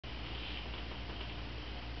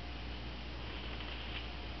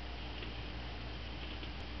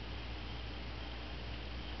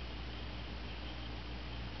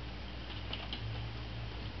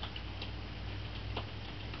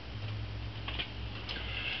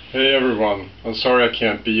Hey everyone, I'm sorry I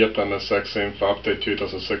can't be at the MSX Info Update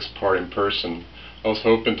 2006 part in person. I was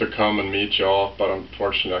hoping to come and meet you all, but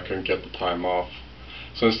unfortunately I couldn't get the time off.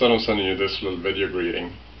 So instead I'm sending you this little video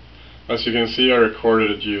greeting. As you can see, I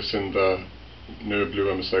recorded it using the new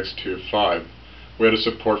BlueMSX 2.5. We had a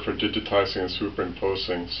support for digitizing and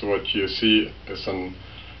superimposing, so what you see is an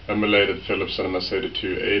emulated Philips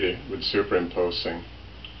NMS8280 with superimposing.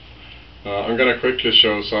 I'm going to quickly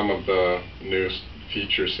show some of the new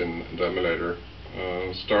features in the emulator,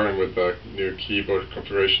 starting with the new keyboard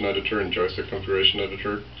configuration editor and joystick configuration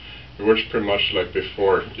editor. It works pretty much like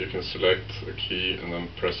before. You can select a key and then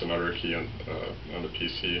press another key on the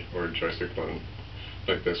PC or a joystick button,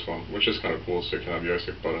 like this one, which is kind of cool, so you can have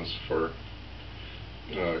joystick buttons for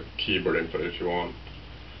keyboard input if you want.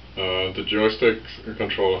 The joystick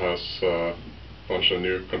control has a bunch of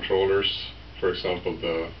new controllers, for example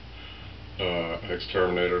the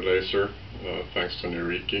Exterminator laser, thanks to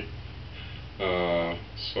Nuriki.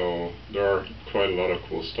 So there are quite a lot of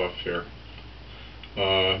cool stuff here.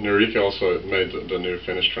 Nuriki also made the new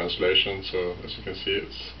Finnish translation, so as you can see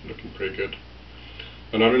it's looking pretty good.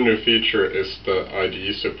 Another new feature is the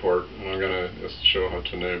IDE support, and I'm going to just show how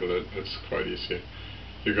to enable it. It's quite easy.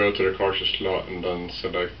 You go to the cartridge slot and then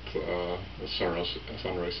select Sunrise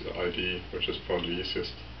IDE, which is probably the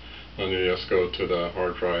easiest. And you just go to the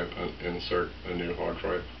hard drive and insert a new hard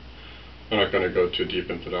drive. I'm not going to go too deep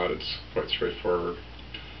into that, it's quite straightforward.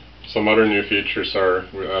 Some other new features are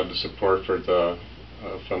we add the support for the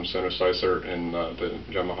FM synthesizer in the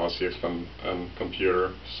Yamaha CX-5M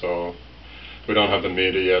computer. So we don't have the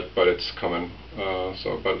MIDI yet, but it's coming.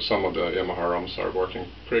 But some of the Yamaha ROMs are working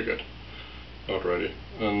pretty good already.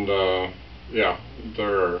 And yeah,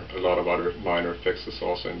 there are a lot of other minor fixes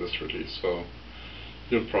also in this release, so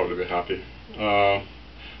you'll probably be happy.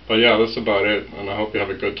 But yeah, that's about it, and I hope you have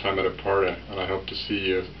a good time at a party, and I hope to see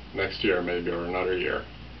you next year maybe, or another year.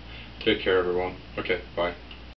 Take care everyone. Okay, bye.